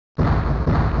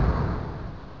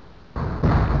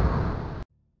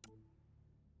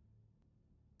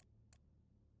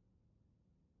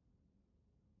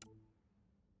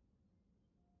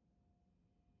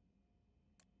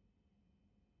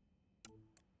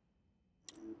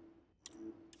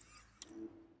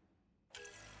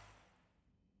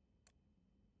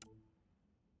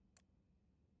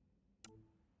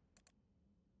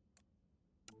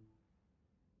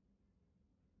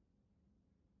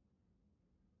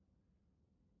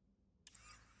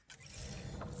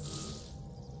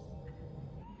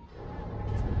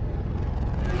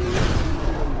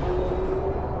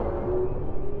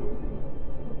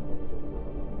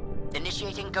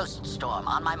Ghost Storm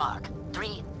on my mark.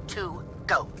 3, 2,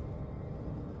 go.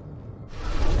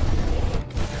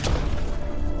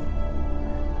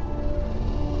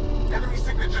 Enemy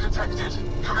signature detected.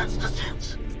 Commence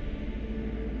pursuit.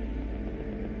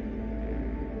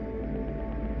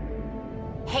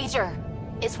 Pager,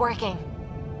 it's working.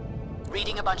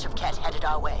 Reading a bunch of Ket headed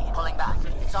our way. Pulling back.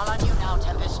 It's all on you now,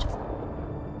 Tempest.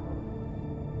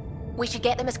 We should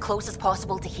get them as close as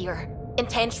possible to here.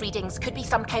 Intense readings could be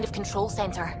some kind of control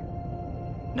center.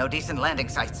 No decent landing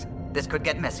sites. This could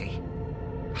get messy.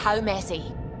 How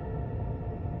messy?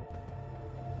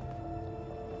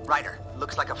 Ryder,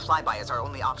 looks like a flyby is our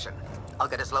only option. I'll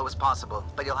get as low as possible,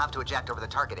 but you'll have to eject over the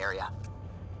target area.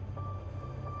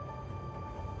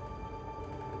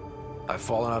 I've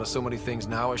fallen out of so many things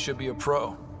now, I should be a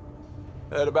pro.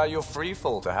 Heard about your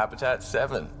freefall to Habitat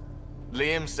 7.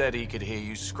 Liam said he could hear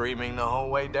you screaming the whole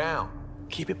way down.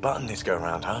 Keep it buttoned this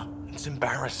go-round, huh? It's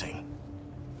embarrassing.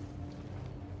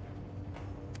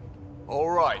 All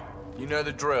right, you know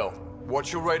the drill.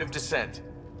 What's your rate of descent?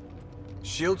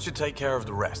 Shield should take care of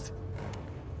the rest.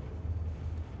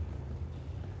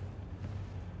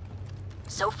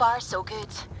 So far, so good.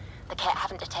 The Ket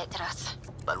haven't detected us.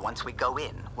 But once we go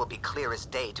in, we'll be clear as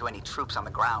day to any troops on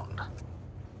the ground.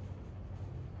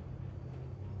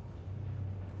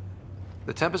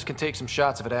 The Tempest can take some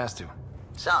shots if it has to.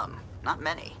 Some, not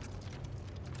many.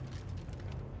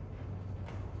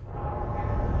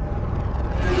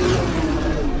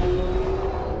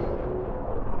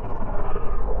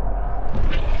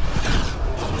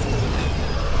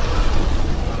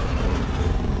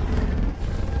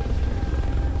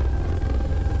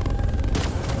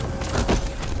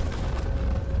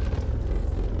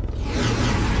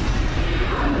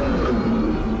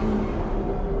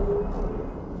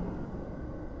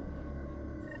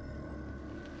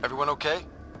 Everyone okay?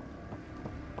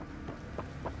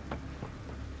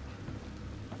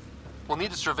 We'll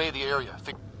need to survey the area.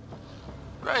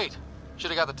 Great.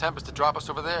 Should've got the Tempest to drop us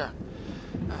over there.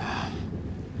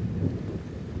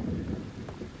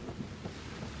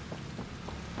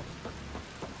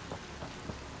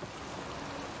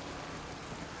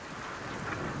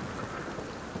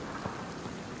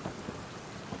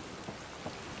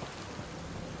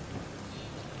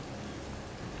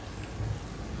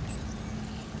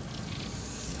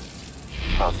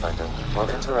 Pathfinder, while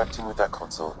interacting with that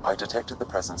console, I detected the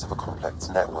presence of a complex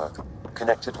network,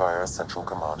 connected via a central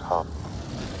command hub.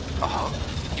 A hub?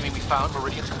 You mean we found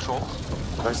Meridian's control?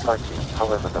 Most likely,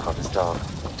 however, the hub is dark,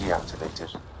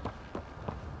 deactivated.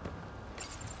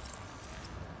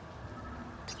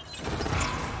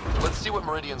 Let's see what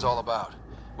Meridian's all about.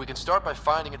 We can start by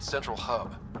finding its central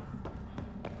hub.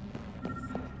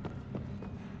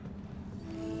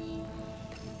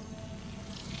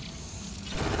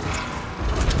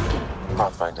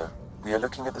 Pathfinder, we are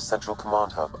looking at the central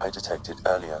command hub I detected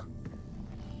earlier.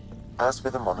 As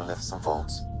with the monoliths and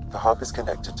vaults, the hub is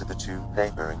connected to the two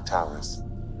neighboring towers.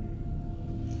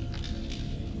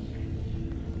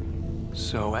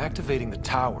 So activating the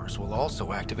towers will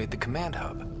also activate the command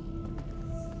hub.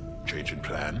 Change in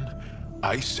plan?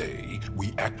 I say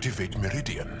we activate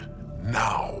Meridian.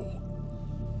 Now.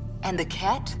 And the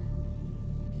Ket?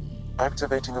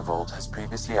 Activating a vault has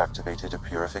previously activated a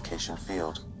purification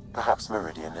field. Perhaps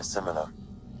Meridian is similar.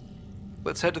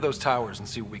 Let's head to those towers and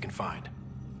see what we can find.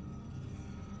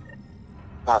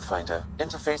 Pathfinder,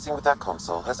 interfacing with that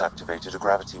console has activated a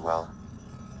gravity well.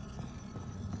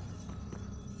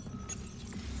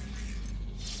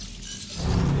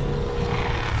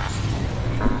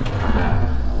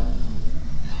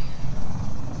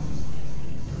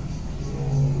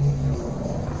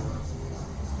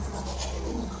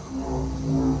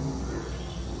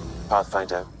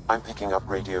 Pathfinder, I'm picking up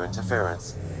radio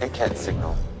interference. A Ket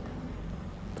signal.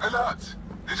 Alert!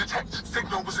 The detected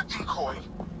signal was a decoy.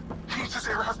 Key to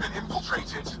Zero has been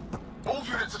infiltrated. All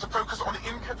units are to focus on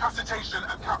incapacitation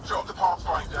and capture of the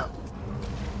Pathfinder.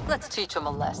 Let's teach him a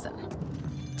lesson.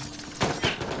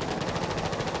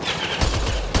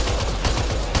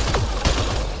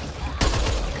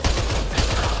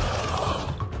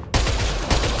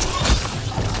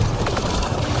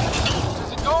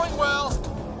 Is it going well?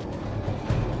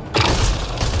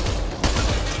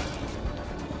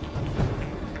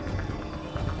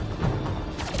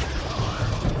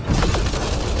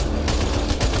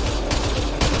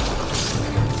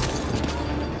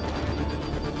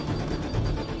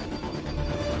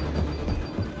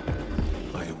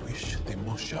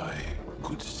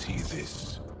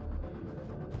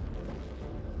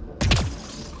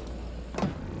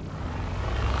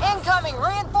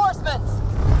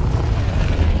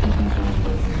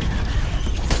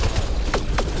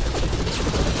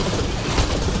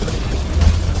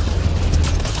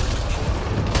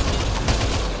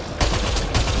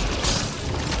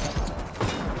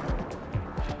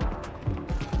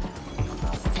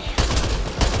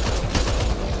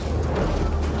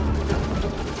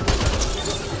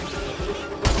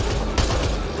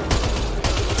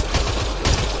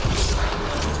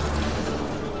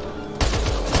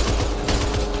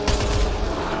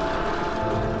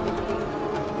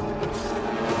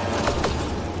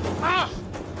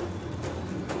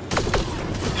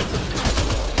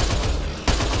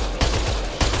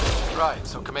 Right,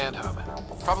 so command hub.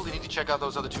 Probably need to check out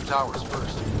those other two towers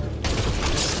first.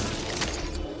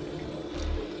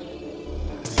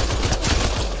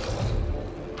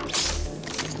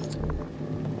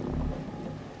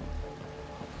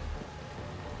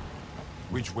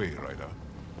 Which way, Ryder?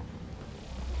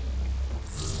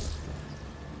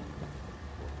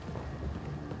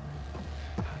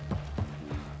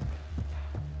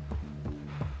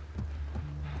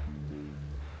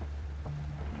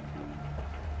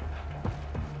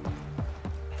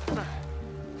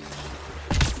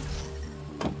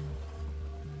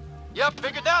 Yep,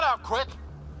 figured that out quick.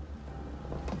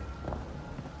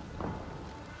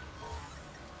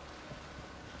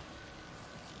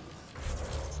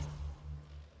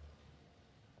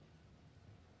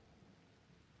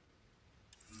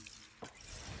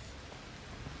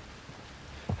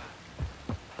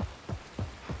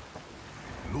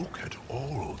 Look at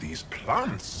all these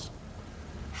plants.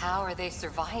 How are they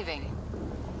surviving?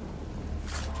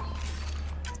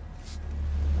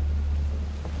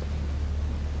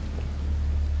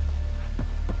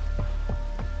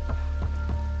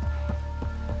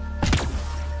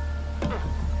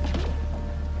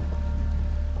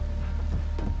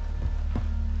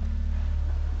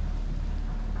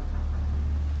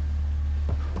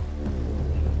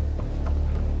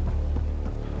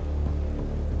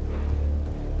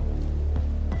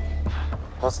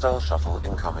 Hostile shuttle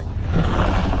incoming.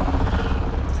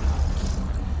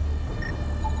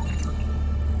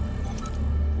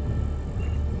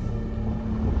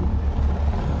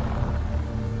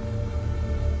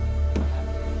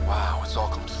 Wow, it's all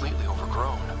completely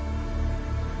overgrown.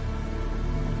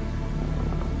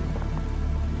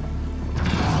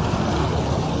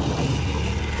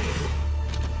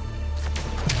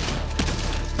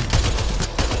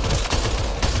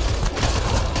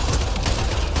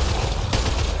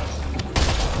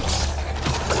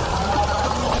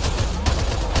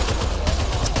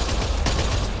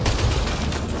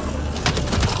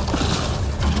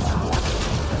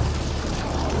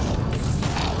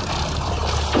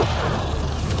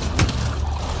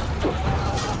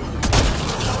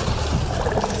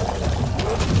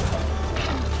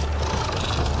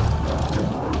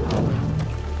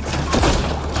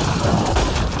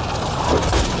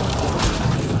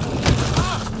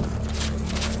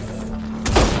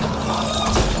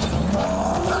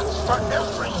 For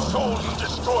every soul you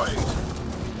destroyed!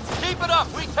 Keep it up!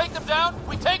 We take them down,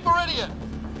 we take Meridian!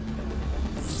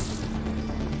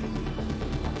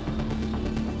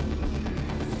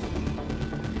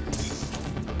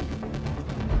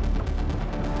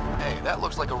 Hey, that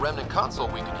looks like a remnant console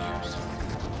we could use.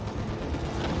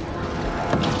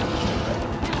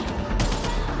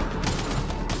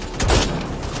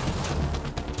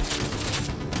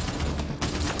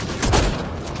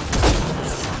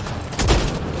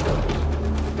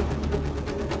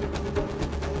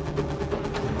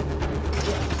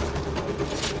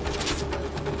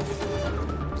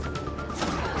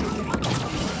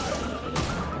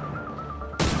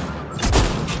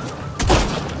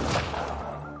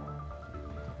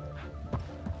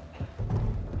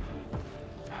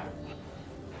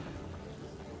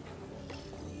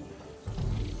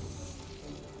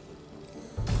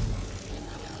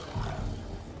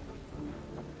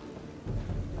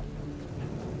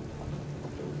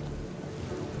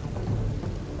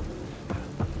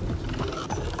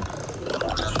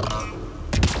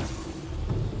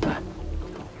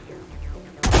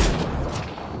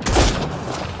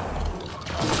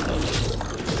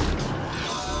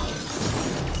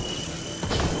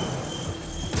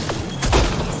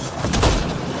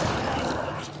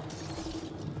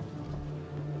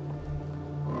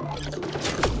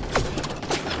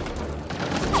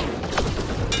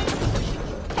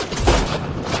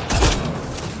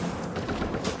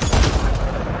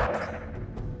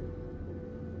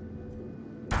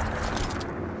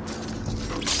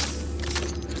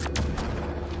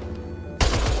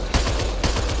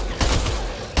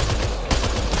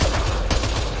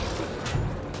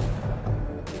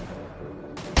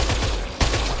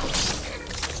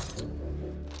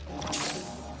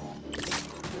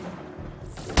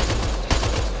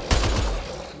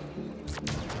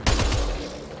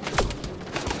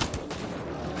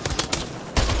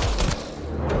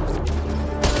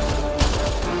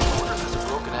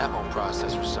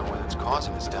 Processor somewhere that's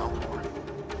causing this downpour.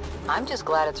 I'm just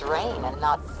glad it's rain and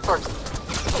not first.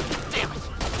 Damn it!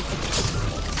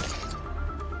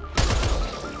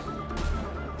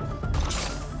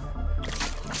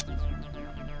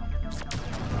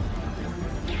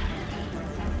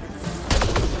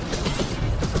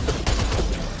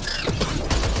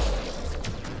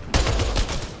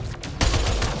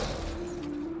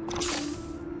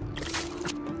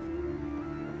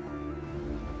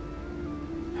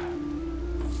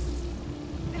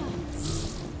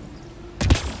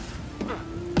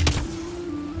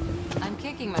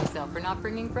 not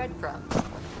bringing breadcrumbs.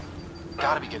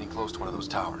 Gotta be getting close to one of those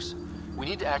towers. We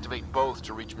need to activate both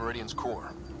to reach Meridian's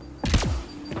core.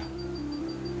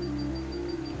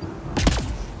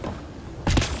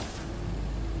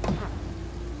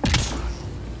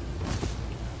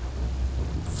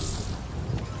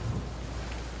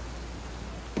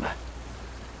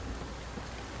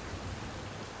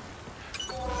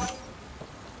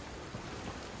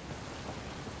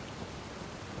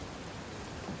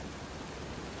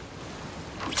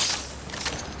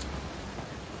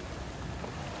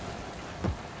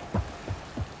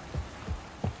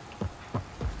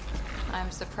 I'm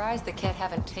surprised the Ket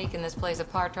haven't taken this place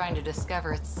apart trying to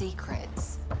discover its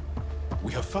secrets.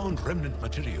 We have found remnant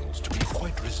materials to be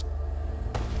quite resistant.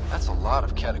 That's a lot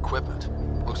of Cat equipment.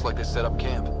 Looks like they set up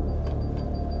camp.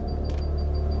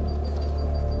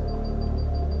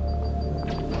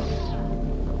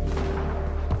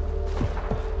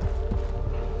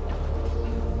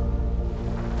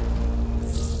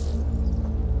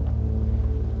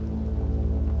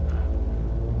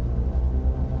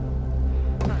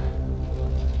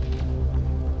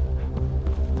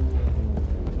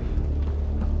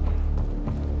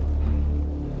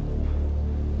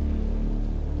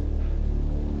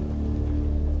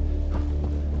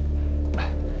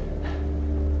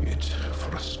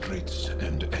 Frustrates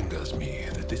and angers me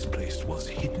that this place was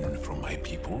hidden from my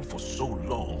people for so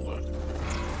long.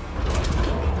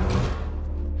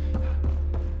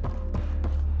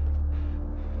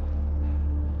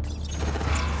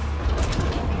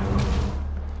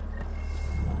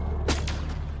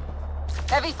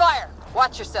 Heavy fire!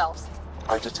 Watch yourselves.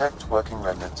 I detect working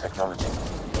remnant technology.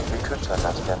 We could turn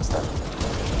that against them.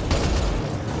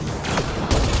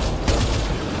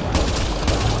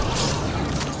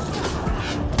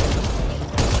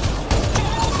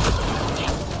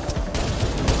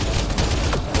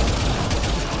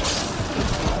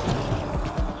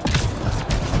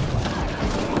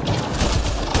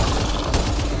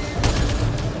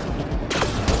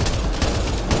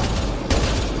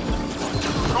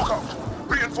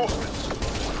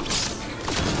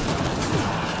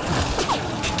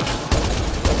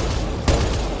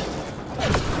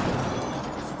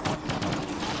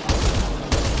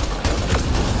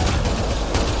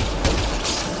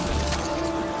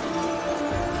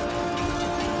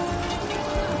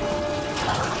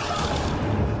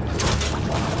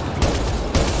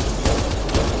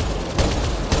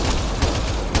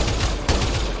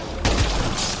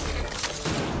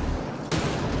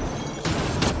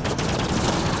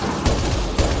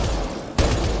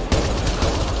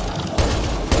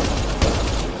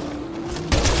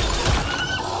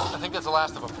 The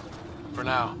last of them. For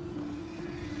now.